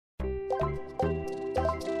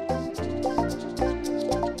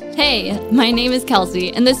Hey, my name is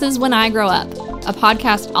Kelsey, and this is When I Grow Up, a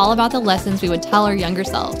podcast all about the lessons we would tell our younger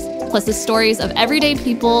selves, plus the stories of everyday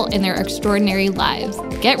people in their extraordinary lives.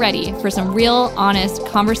 Get ready for some real, honest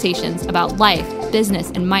conversations about life, business,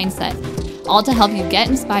 and mindset, all to help you get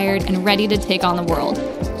inspired and ready to take on the world.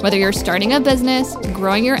 Whether you're starting a business,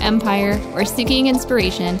 growing your empire, or seeking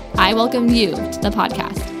inspiration, I welcome you to the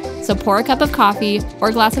podcast. So pour a cup of coffee or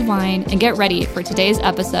a glass of wine and get ready for today's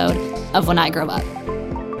episode of When I Grow Up.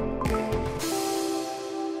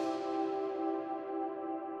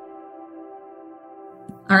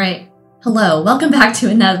 All right. Hello. Welcome back to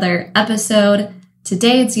another episode.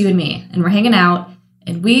 Today it's you and me, and we're hanging out,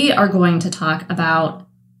 and we are going to talk about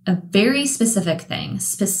a very specific thing,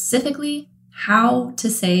 specifically how to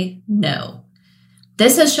say no.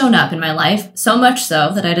 This has shown up in my life so much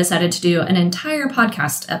so that I decided to do an entire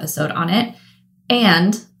podcast episode on it.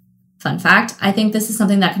 And fun fact, I think this is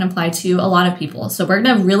something that can apply to a lot of people. So we're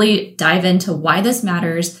going to really dive into why this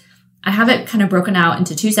matters. I have it kind of broken out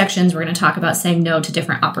into two sections. We're going to talk about saying no to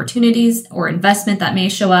different opportunities or investment that may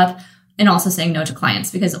show up, and also saying no to clients,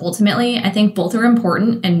 because ultimately I think both are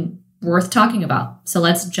important and worth talking about. So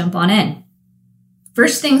let's jump on in.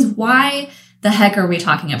 First things, why the heck are we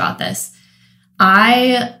talking about this?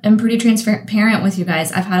 I am pretty transparent with you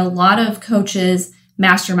guys. I've had a lot of coaches,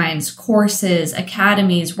 masterminds, courses,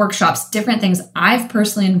 academies, workshops, different things I've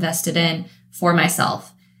personally invested in for myself.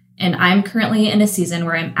 And I'm currently in a season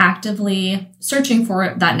where I'm actively searching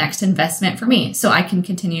for that next investment for me so I can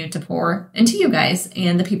continue to pour into you guys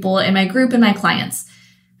and the people in my group and my clients.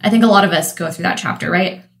 I think a lot of us go through that chapter,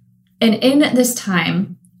 right? And in this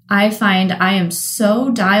time, I find I am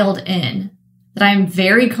so dialed in that I am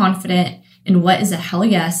very confident in what is a hell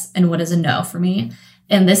yes and what is a no for me.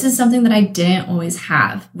 And this is something that I didn't always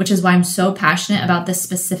have, which is why I'm so passionate about this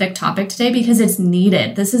specific topic today, because it's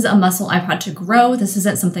needed. This is a muscle I've had to grow. This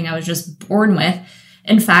isn't something I was just born with.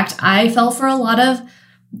 In fact, I fell for a lot of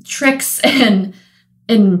tricks and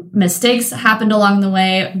mistakes happened along the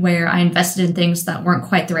way where I invested in things that weren't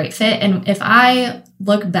quite the right fit. And if I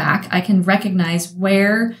look back, I can recognize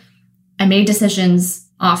where I made decisions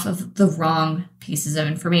off of the wrong pieces of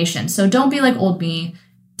information. So don't be like old me.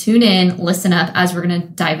 Tune in, listen up as we're going to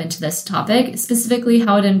dive into this topic, specifically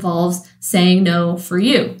how it involves saying no for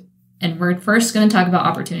you. And we're first going to talk about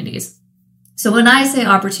opportunities. So when I say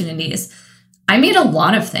opportunities, I mean a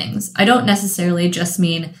lot of things. I don't necessarily just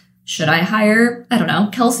mean, should I hire,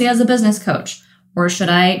 Kelsey as a business coach? Or should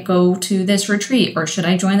I go to this retreat? Or should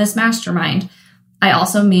I join this mastermind? I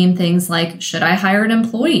also mean things like, should I hire an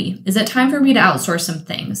employee? Is it time for me to outsource some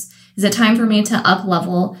things? Is it time for me to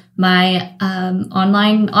up-level my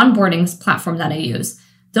online onboarding platform that I use?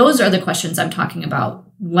 Those are the questions I'm talking about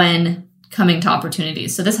when coming to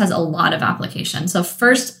opportunities. So this has a lot of application. So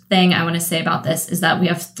first thing I want to say about this is that we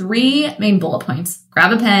have three main bullet points.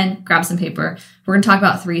 Grab a pen, grab some paper. We're going to talk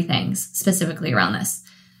about three things specifically around this.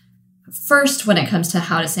 First, when it comes to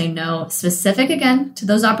how to say no, specific again to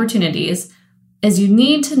those opportunities, is you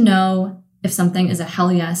need to know if something is a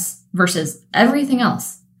hell yes versus everything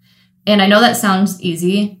else. And I know that sounds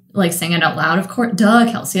easy, like saying it out loud. Of course,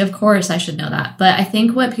 duh, Kelsey, of course I should know that. But I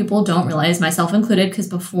think what people don't realize, myself included, because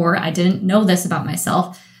before I didn't know this about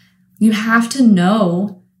myself, you have to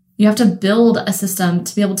build a system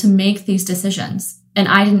to be able to make these decisions. And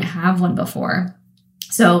I didn't have one before.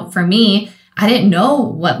 So for me, I didn't know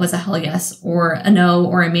what was a hell yes or a no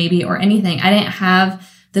or a maybe or anything. I didn't have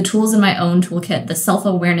the tools in my own toolkit, the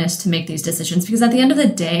self-awareness to make these decisions. Because at the end of the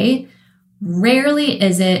day, rarely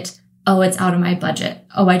is it, oh, it's out of my budget.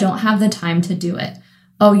 Oh, I don't have the time to do it.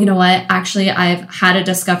 Oh, you know what? Actually, I've had a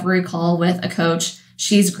discovery call with a coach.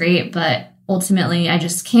 She's great, but ultimately I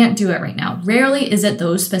just can't do it right now. Rarely is it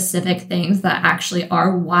those specific things that actually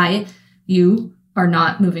are why you are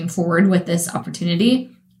not moving forward with this opportunity.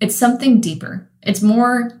 It's something deeper. It's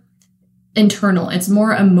more internal. It's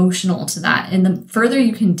more emotional to that. And the further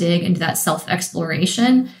you can dig into that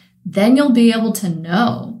self-exploration, then you'll be able to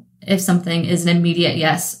know if something is an immediate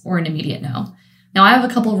yes or an immediate no. Now, I have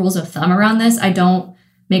a couple of rules of thumb around this. I don't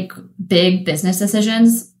make big business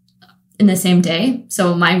decisions in the same day.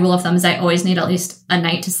 So my rule of thumb is I always need at least a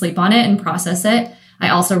night to sleep on it and process it. I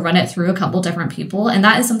also run it through a couple different people. And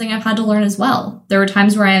that is something I've had to learn as well. There were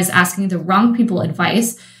times where I was asking the wrong people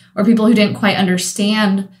advice, or people who didn't quite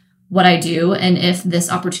understand what I do and if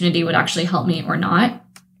this opportunity would actually help me or not.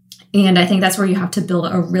 And I think that's where you have to build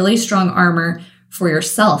a really strong armor for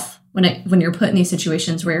yourself when you're put in these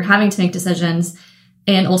situations where you're having to make decisions,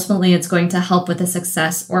 and ultimately it's going to help with the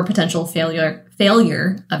success or potential failure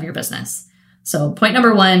of your business. So point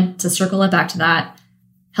number one, to circle it back to that,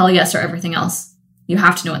 hell yes or everything else. You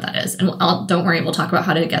have to know what that is. And don't worry, we'll talk about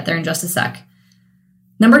how to get there in just a sec.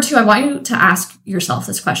 Number 2, I want you to ask yourself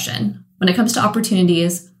this question. When it comes to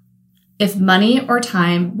opportunities, if money or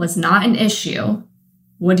time was not an issue,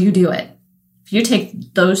 would you do it? If you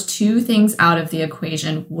take those 2 things out of the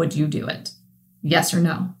equation, would you do it? Yes or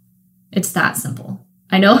no? It's that simple.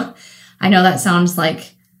 I know that sounds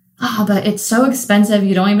like, but it's so expensive.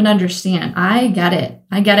 You don't even understand. I get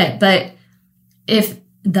it. But if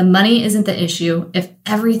the money isn't the issue, if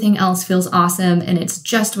everything else feels awesome and it's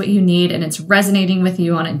just what you need and it's resonating with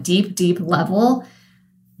you on a deep, deep level,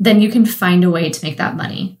 then you can find a way to make that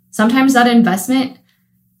money. Sometimes that investment,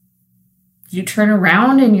 you turn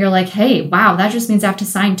around and you're like, hey, wow, that just means I have to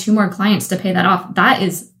sign 2 more clients to pay that off. That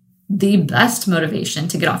is the best motivation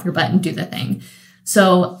to get off your butt and do the thing.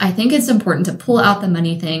 So I think it's important to pull out the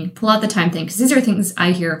money thing, pull out the time thing, because these are things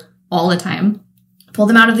I hear all the time. Pull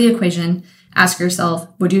them out of the equation. Ask yourself,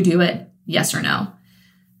 would you do it? Yes or no?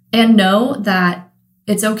 And know that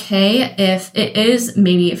it's okay if it is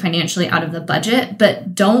maybe financially out of the budget,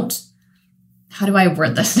 but how do I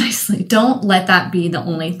word this nicely? Don't let that be the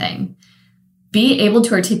only thing. Be able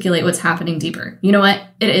to articulate what's happening deeper. You know what?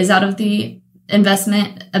 It is out of the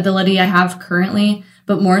investment ability I have currently,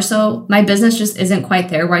 but more so, my business just isn't quite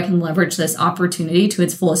there where I can leverage this opportunity to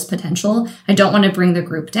its fullest potential. I don't want to bring the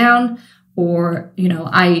group down, or,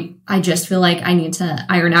 I just feel like I need to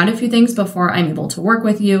iron out a few things before I'm able to work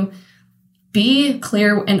with you. Be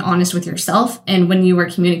clear and honest with yourself. And when you are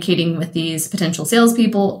communicating with these potential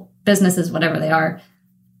salespeople, businesses, whatever they are,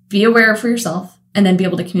 be aware for yourself and then be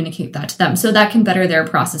able to communicate that to them so that can better their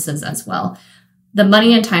processes as well. The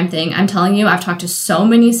money and time thing, I'm telling you, I've talked to so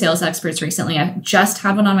many sales experts recently. I just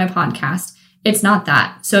had one on my podcast. It's not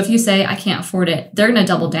that. So if you say, I can't afford it, they're going to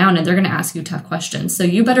double down and they're going to ask you tough questions. So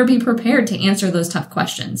you better be prepared to answer those tough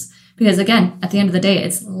questions. Because again, at the end of the day,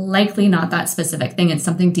 it's likely not that specific thing. It's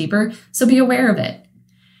something deeper. So be aware of it.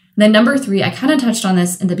 And then number 3, I kind of touched on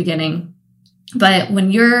this in the beginning, but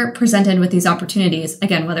when you're presented with these opportunities,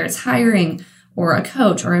 again, whether it's hiring or a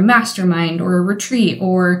coach or a mastermind or a retreat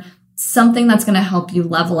or something that's going to help you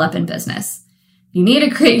level up in business, you need to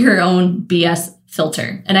create your own BS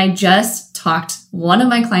filter. And I just talked one of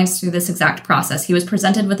my clients through this exact process. He was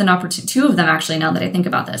presented with an opportunity, 2 of them actually, now that I think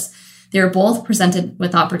about this. They were both presented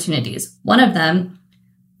with opportunities. One of them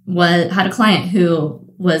had a client who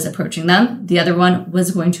was approaching them. The other one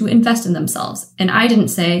was going to invest in themselves. And I didn't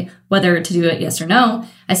say whether to do it yes or no.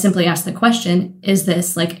 I simply asked the question, is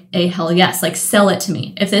this like a hell yes? Like, sell it to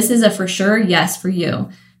me. If this is a for sure yes for you,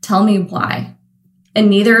 tell me why. And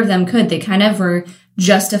neither of them could. They kind of were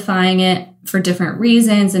justifying it for different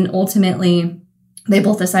reasons. And ultimately, they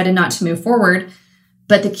both decided not to move forward.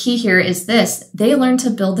 But the key here is this: they learn to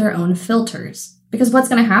build their own filters. Because what's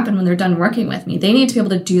going to happen when they're done working with me? They need to be able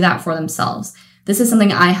to do that for themselves. This is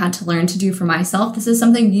something I had to learn to do for myself. This is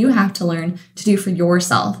something you have to learn to do for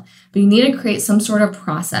yourself. But you need to create some sort of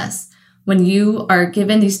process when you are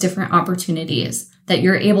given these different opportunities that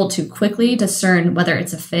you're able to quickly discern whether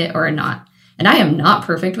it's a fit or not. And I am not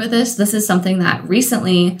perfect with this. This is something that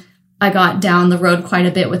recently I got down the road quite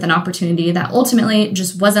a bit with an opportunity that ultimately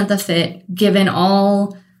just wasn't the fit given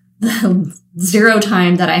all the 0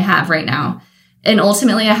 time that I have right now. And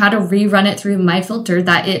ultimately I had to rerun it through my filter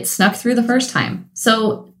that it snuck through the first time.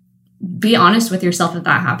 So be honest with yourself if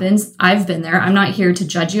that happens. I've been there. I'm not here to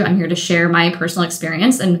judge you. I'm here to share my personal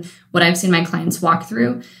experience and what I've seen my clients walk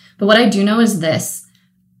through. But what I do know is this: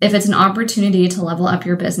 if it's an opportunity to level up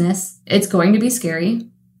your business, it's going to be scary.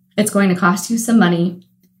 It's going to cost you some money.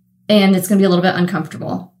 And it's going to be a little bit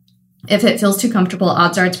uncomfortable. If it feels too comfortable,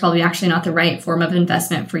 odds are it's probably actually not the right form of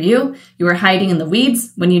investment for you. You are hiding in the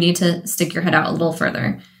weeds when you need to stick your head out a little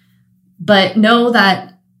further. But know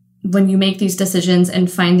that when you make these decisions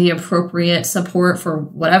and find the appropriate support for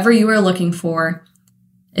whatever you are looking for,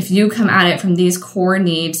 if you come at it from these core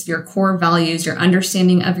needs, your core values, your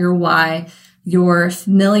understanding of your why, your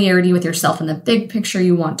familiarity with yourself and the big picture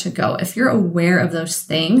you want to go, if you're aware of those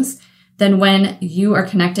things, then when you are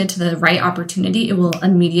connected to the right opportunity, it will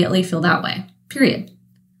immediately feel that way, period.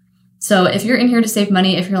 So if you're in here to save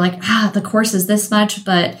money, if you're like, the course is this much,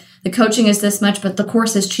 but the coaching is this much, but the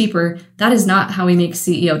course is cheaper, that is not how we make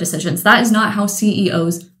CEO decisions. That is not how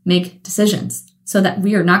CEOs make decisions. So that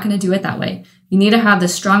we are not going to do it that way. You need to have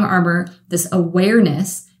this strong armor, this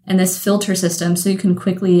awareness, and this filter system so you can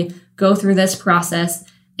quickly go through this process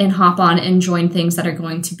and hop on and join things that are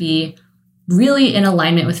going to be really in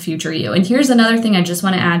alignment with future you. And here's another thing I just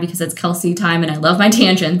want to add because it's Kelsey time and I love my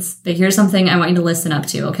tangents, but here's something I want you to listen up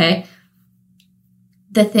to, okay?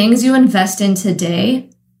 The things you invest in today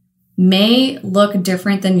may look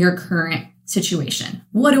different than your current situation.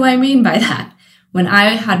 What do I mean by that? When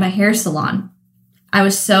I had my hair salon, I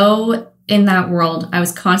was so in that world. I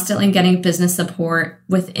was constantly getting business support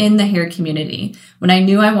within the hair community. When I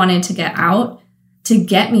knew I wanted to get out, to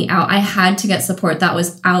get me out, I had to get support that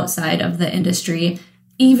was outside of the industry,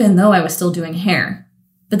 even though I was still doing hair.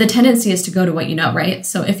 But the tendency is to go to what you know, right?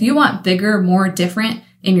 So if you want bigger, more different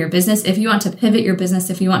in your business, if you want to pivot your business,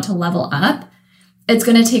 if you want to level up, it's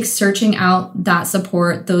going to take searching out that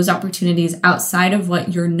support, those opportunities outside of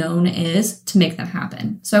what your known is to make them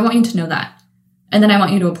happen. So I want you to know that. And then I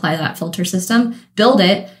want you to apply that filter system, build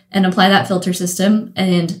it and apply that filter system.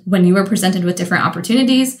 And when you are presented with different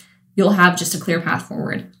opportunities, you'll have just a clear path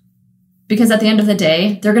forward. Because at the end of the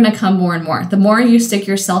day, they're going to come more and more. The more you stick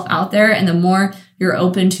yourself out there and the more you're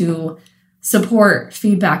open to support,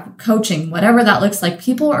 feedback, coaching, whatever that looks like,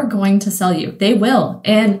 people are going to sell you. They will.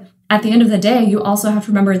 And at the end of the day, you also have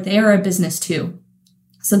to remember they are a business too.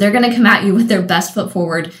 So they're going to come at you with their best foot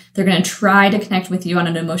forward. They're going to try to connect with you on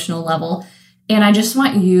an emotional level. And I just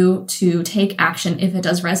want you to take action. If it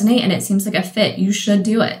does resonate and it seems like a fit, you should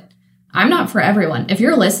do it. I'm not for everyone. If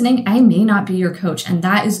you're listening, I may not be your coach, and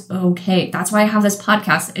that is okay. That's why I have this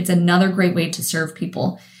podcast. It's another great way to serve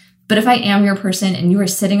people. But if I am your person and you are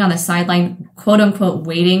sitting on the sideline, quote unquote,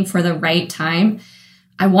 waiting for the right time,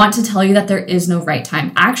 I want to tell you that there is no right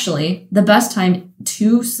time. Actually, the best time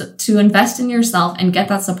to invest in yourself and get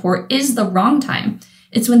that support is the wrong time.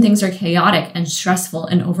 It's when things are chaotic and stressful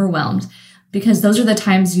and overwhelmed, because those are the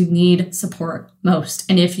times you need support most.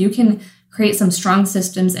 And if you can create some strong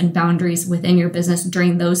systems and boundaries within your business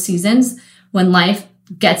during those seasons, when life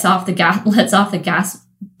lets off the gas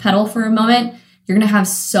pedal for a moment, you're going to have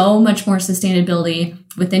so much more sustainability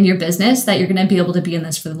within your business that you're going to be able to be in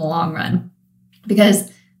this for the long run.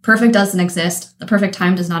 Because perfect doesn't exist. The perfect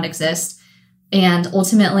time does not exist. And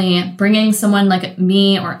ultimately, bringing someone like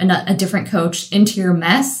me or a different coach into your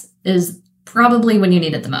mess is probably when you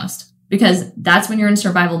need it the most. Because that's when you're in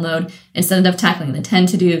survival mode. Instead of tackling the 10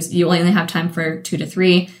 to-dos, you only have time for 2 to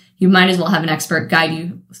 3. You might as well have an expert guide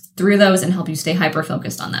you through those and help you stay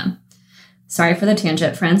hyper-focused on them. Sorry for the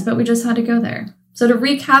tangent, friends, but we just had to go there. So to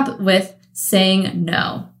recap with saying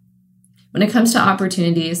no. When it comes to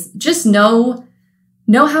opportunities, just know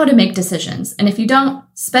how to make decisions. And if you don't,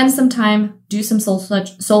 spend some time, do some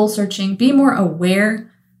soul searching, be more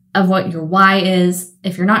aware of what your why is.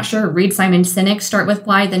 If you're not sure, read Simon Sinek, start with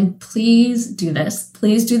why, then please do this.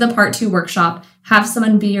 Please do the part 2 workshop. Have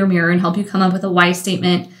someone be your mirror and help you come up with a why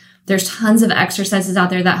statement. There's tons of exercises out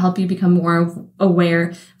there that help you become more aware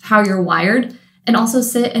of how you're wired, and also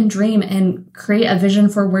sit and dream and create a vision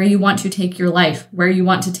for where you want to take your life, where you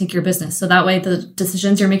want to take your business. So that way the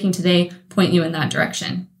decisions you're making today point you in that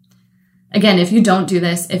direction. Again, if you don't do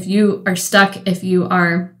this, if you are stuck, if you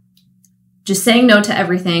are just saying no to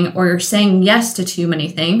everything or you're saying yes to too many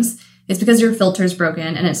things, it's because your filter is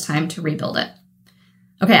broken and it's time to rebuild it.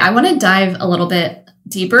 Okay, I want to dive a little bit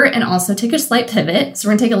deeper and also take a slight pivot. So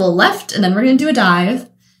we're going to take a little left and then we're going to do a dive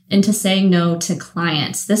into saying no to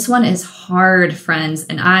clients. This one is hard, friends.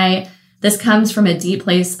 And this comes from a deep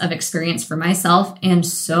place of experience for myself and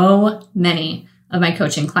so many of my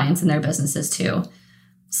coaching clients and their businesses too.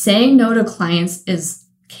 Saying no to clients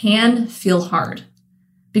can feel hard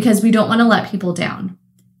because we don't want to let people down.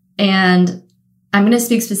 And I'm going to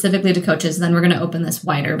speak specifically to coaches, then we're going to open this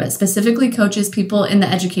wider, but specifically coaches, people in the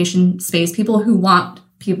education space, people who want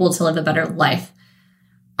people to live a better life.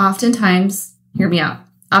 Oftentimes, hear me out.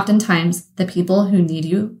 Oftentimes, the people who need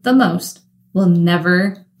you the most will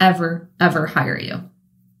never, ever, ever hire you.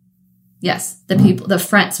 Yes, the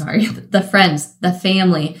friends, the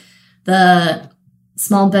family, the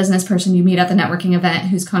small business person you meet at the networking event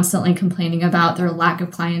who's constantly complaining about their lack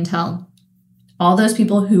of clientele. All those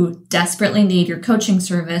people who desperately need your coaching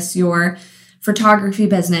service, your photography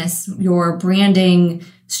business, your branding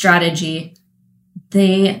strategy,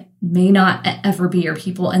 they may not ever be your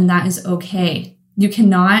people, and that is okay. You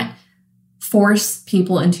cannot force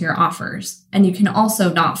people into your offers, and you can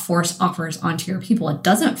also not force offers onto your people. It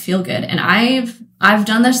doesn't feel good. And I've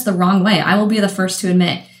done this the wrong way. I will be the first to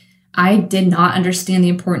admit I did not understand the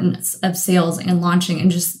importance of sales and launching and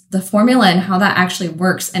just the formula and how that actually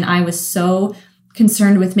works. And I was so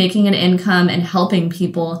concerned with making an income and helping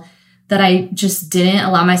people that I just didn't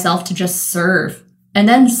allow myself to just serve and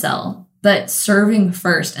then sell, but serving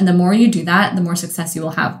first. And the more you do that, the more success you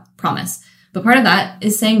will have, promise. But part of that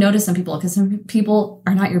is saying no to some people because some people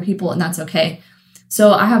are not your people, and that's okay.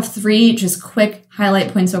 So I have 3 just quick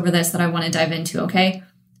highlight points over this that I want to dive into, okay?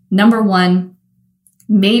 Number 1,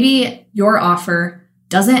 maybe your offer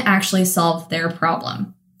doesn't actually solve their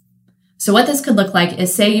problem. So what this could look like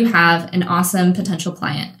is, say you have an awesome potential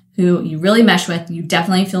client who you really mesh with, you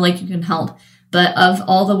definitely feel like you can help, But of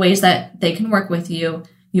all the ways that they can work with you,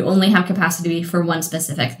 you only have capacity for one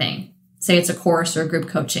specific thing. Say it's a course or group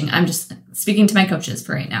coaching. I'm just speaking to my coaches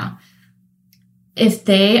for right now. If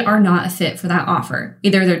they are not a fit for that offer,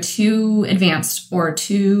 either they're too advanced or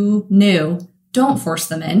too new, don't force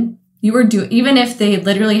them in. Even if they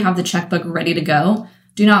literally have the checkbook ready to go,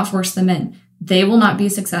 do not force them in. They will not be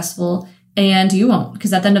successful and you won't,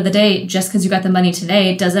 because at the end of the day, just because you got the money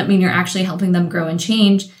today doesn't mean you're actually helping them grow and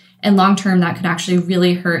change. And long term, that could actually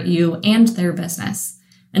really hurt you and their business.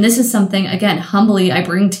 And this is something, again, humbly I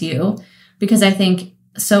bring to you because I think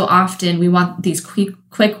so often we want these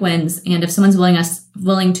quick wins. And if someone's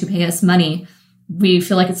willing to pay us money, we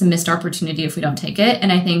feel like it's a missed opportunity if we don't take it.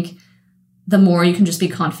 And I think the more you can just be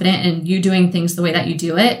confident in you doing things the way that you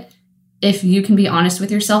do it, if you can be honest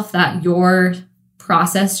with yourself that your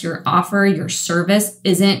process, your offer, your service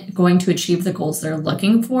isn't going to achieve the goals they're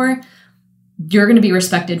looking for, you're going to be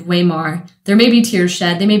respected way more. There may be tears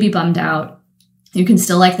shed. They may be bummed out. You can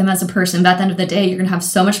still like them as a person, but at the end of the day, you're going to have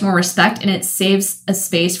so much more respect, and it saves a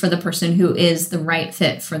space for the person who is the right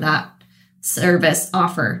fit for that service,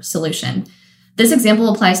 offer, solution. This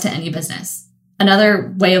example applies to any business.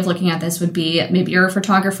 Another way of looking at this would be maybe you're a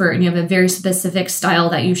photographer and you have a very specific style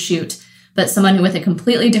that you shoot, but someone with a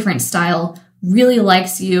completely different style really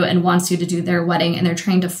likes you and wants you to do their wedding, and they're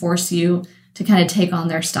trying to force you to kind of take on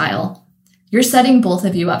their style. You're setting both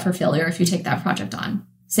of you up for failure if you take that project on.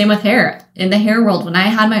 Same with hair. In the hair world, when I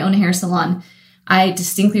had my own hair salon, I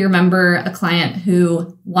distinctly remember a client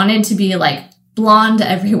who wanted to be like blonde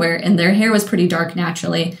everywhere, and their hair was pretty dark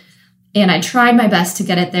naturally. And I tried my best to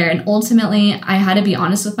get it there. And ultimately, I had to be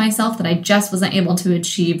honest with myself that I just wasn't able to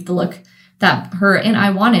achieve the look that her and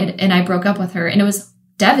I wanted. And I broke up with her. And it was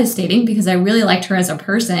devastating because I really liked her as a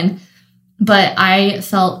person. But I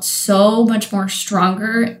felt so much more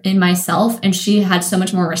stronger in myself, and she had so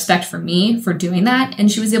much more respect for me for doing that.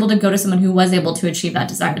 And she was able to go to someone who was able to achieve that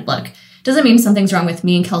desired look. Doesn't mean something's wrong with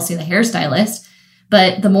me and Kelsey, the hairstylist,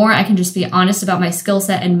 but the more I can just be honest about my skill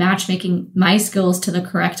set and matchmaking my skills to the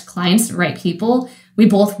correct clients, the right people, we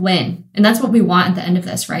both win. And that's what we want at the end of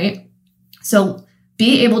this, right? So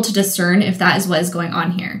be able to discern if that is what is going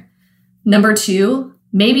on here. Number two,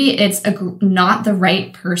 maybe it's not the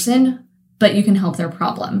right person, but you can help their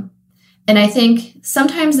problem. And I think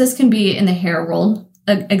sometimes this can be in the hair world.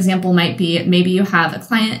 An example might be maybe you have a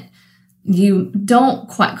client, you don't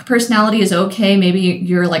quite, personality is okay. Maybe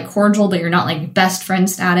you're like cordial, but you're not like best friend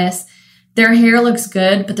status. Their hair looks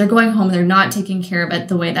good, but they're going home and they're not taking care of it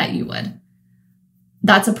the way that you would.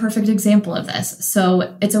 That's a perfect example of this.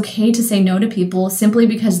 So it's okay to say no to people simply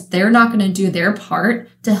because they're not going to do their part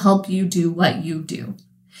to help you do what you do.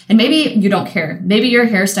 And maybe you don't care. Maybe you're a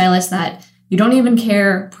hairstylist that you don't even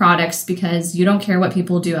care products because you don't care what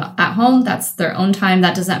people do at home. That's their own time.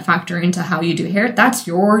 That doesn't factor into how you do hair. That's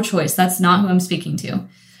your choice. That's not who I'm speaking to.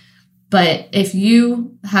 But if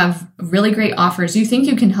you have really great offers, you think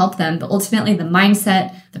you can help them, but ultimately the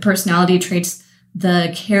mindset, the personality traits,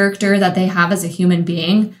 the character that they have as a human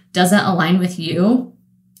being doesn't align with you,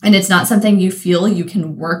 and it's not something you feel you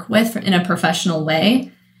can work with in a professional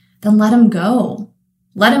way, then let them go.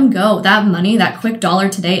 Let them go. That money, that quick dollar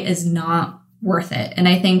today is not worth it. And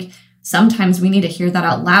I think sometimes we need to hear that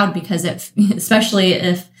out loud because especially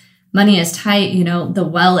if money is tight, the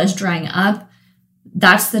well is drying up,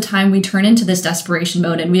 that's the time we turn into this desperation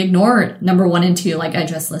mode and we ignore number 1 and 2, like I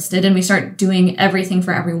just listed, and we start doing everything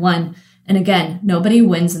for everyone. And again, nobody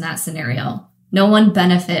wins in that scenario. No one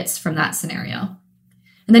benefits from that scenario.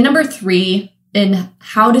 And then number 3 in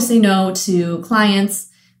how to say no to clients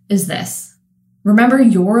is this. Remember,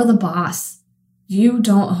 you're the boss. You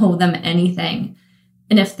don't owe them anything.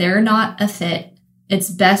 And if they're not a fit, it's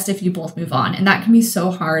best if you both move on. And that can be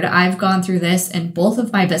so hard. I've gone through this in both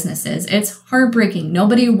of my businesses. It's heartbreaking.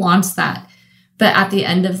 Nobody wants that. But at the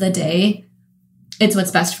end of the day, it's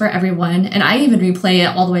what's best for everyone. And I even replay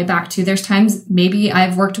it all the way back to there's times maybe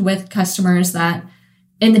I've worked with customers that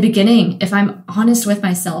in the beginning, if I'm honest with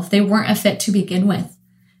myself, they weren't a fit to begin with.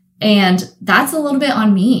 And that's a little bit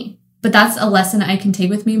on me. But that's a lesson I can take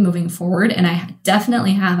with me moving forward. And I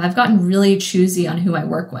definitely have. I've gotten really choosy on who I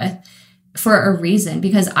work with for a reason,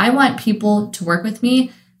 because I want people to work with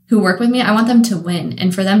me who work with me. I want them to win.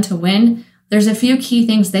 And for them to win, there's a few key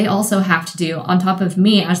things they also have to do on top of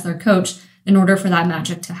me as their coach in order for that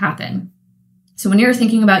magic to happen. So when you're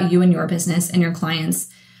thinking about you and your business and your clients,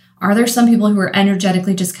 are there some people who are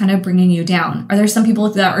energetically just kind of bringing you down? Are there some people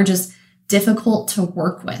that are just difficult to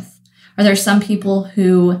work with? Are there some people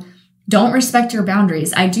who don't respect your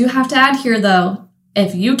boundaries? I do have to add here, though,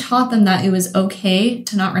 if you taught them that it was okay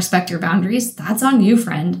to not respect your boundaries, that's on you,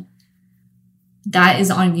 friend. that is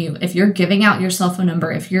on you. If you're giving out your cell phone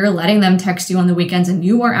number, if you're letting them text you on the weekends and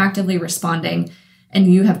you are actively responding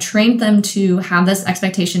and you have trained them to have this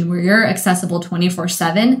expectation where you're accessible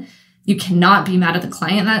 24/7, you cannot be mad at the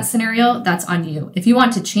client in that scenario. That's on you. If you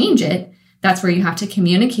want to change it, that's where you have to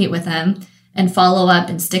communicate with them and follow up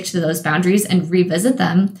and stick to those boundaries and revisit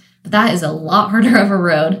them. But that is a lot harder of a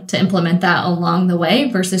road to implement that along the way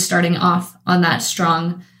versus starting off on that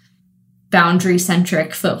strong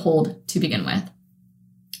boundary-centric foothold to begin with.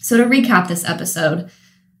 So to recap this episode,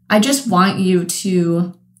 I just want you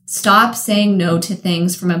to stop saying no to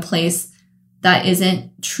things from a place that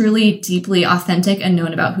isn't truly deeply authentic and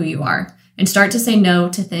known about who you are, and start to say no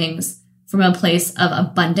to things from a place of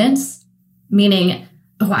abundance, meaning,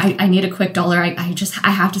 oh, I need a quick dollar. I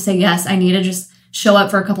have to say yes. I need to just show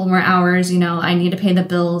up for a couple more hours. I need to pay the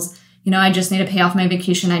bills. I just need to pay off my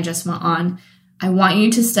vacation I just went on. I want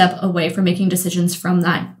you to step away from making decisions from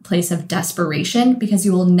that place of desperation, because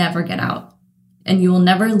you will never get out and you will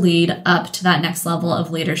never lead up to that next level of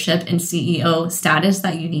leadership and CEO status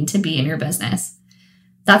that you need to be in your business.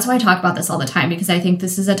 That's why I talk about this all the time, because I think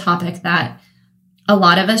this is a topic that a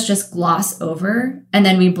lot of us just gloss over, and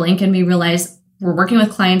then we blink and we realize we're working with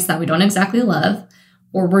clients that we don't exactly love,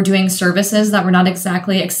 or we're doing services that we're not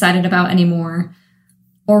exactly excited about anymore,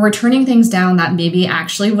 or we're turning things down that maybe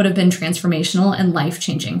actually would have been transformational and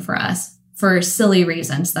life-changing for us for silly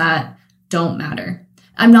reasons that don't matter.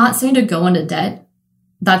 I'm not saying to go into debt.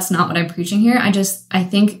 That's not what I'm preaching here. I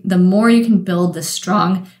think the more you can build this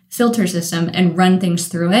strong filter system and run things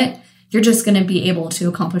through it, you're just going to be able to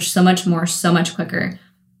accomplish so much more, so much quicker.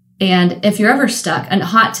 And if you're ever stuck, a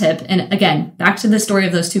hot tip, and again, back to the story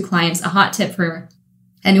of those two clients, a hot tip for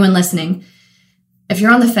anyone listening, if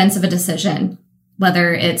you're on the fence of a decision,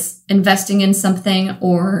 whether it's investing in something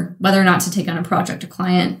or whether or not to take on a project or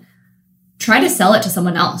client, try to sell it to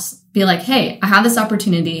someone else. Be like, hey, I have this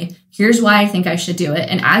opportunity. Here's why I think I should do it.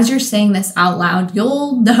 And as you're saying this out loud,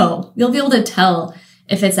 you'll be able to tell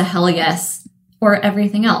if it's a hell yes or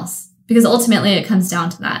everything else, because ultimately it comes down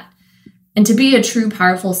to that. And to be a true,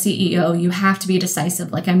 powerful CEO, you have to be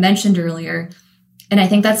decisive, like I mentioned earlier. And I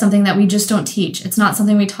think that's something that we just don't teach. It's not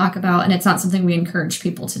something we talk about, and it's not something we encourage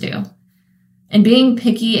people to do. And being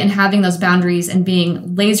picky and having those boundaries and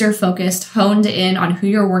being laser focused, honed in on who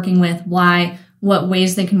you're working with, why, what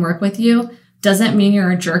ways they can work with you, doesn't mean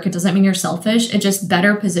you're a jerk. It doesn't mean you're selfish. It just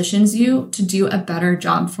better positions you to do a better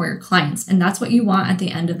job for your clients. And that's what you want at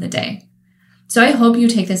the end of the day. So I hope you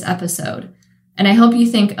take this episode, and I hope you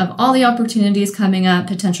think of all the opportunities coming up,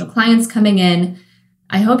 potential clients coming in.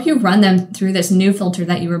 I hope you run them through this new filter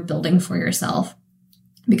that you are building for yourself.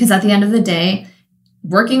 Because at the end of the day,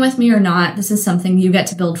 working with me or not, this is something you get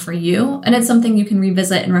to build for you, and it's something you can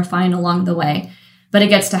revisit and refine along the way, but it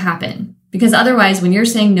gets to happen. Because otherwise, when you're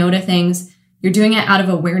saying no to things, you're doing it out of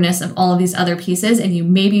awareness of all of these other pieces, and you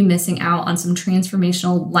may be missing out on some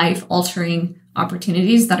transformational, life-altering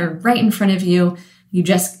opportunities that are right in front of you. You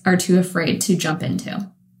just are too afraid to jump into.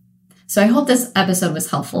 So I hope this episode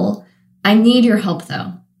was helpful. I need your help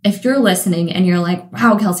though. If you're listening and you're like,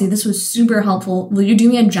 wow, Kelsey, this was super helpful, will you do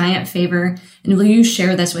me a giant favor and will you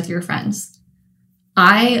share this with your friends?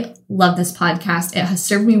 I love this podcast. It has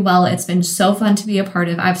served me well. It's been so fun to be a part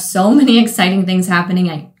of. I have so many exciting things happening.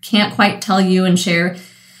 I can't quite tell you and share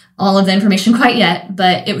all of the information quite yet,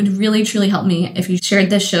 but it would really, truly help me if you shared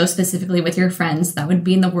this show specifically with your friends that would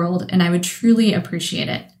be in the world, and I would truly appreciate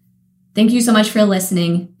it. Thank you so much for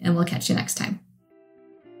listening, and we'll catch you next time.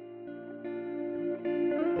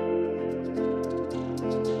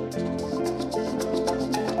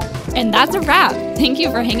 And that's a wrap. Thank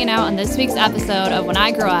you for hanging out on this week's episode of When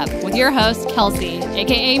I Grow Up with your host, Kelsey,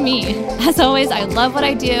 aka me. As always, I love what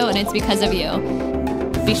I do, and it's because of you.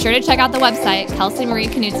 Be sure to check out the website,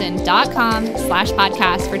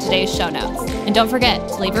 kelseymarieknudsen.com/podcast for today's show notes. And don't forget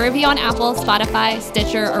to leave a review on Apple, Spotify,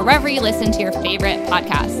 Stitcher, or wherever you listen to your favorite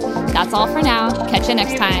podcasts. That's all for now. Catch you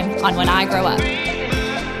next time on When I Grow Up.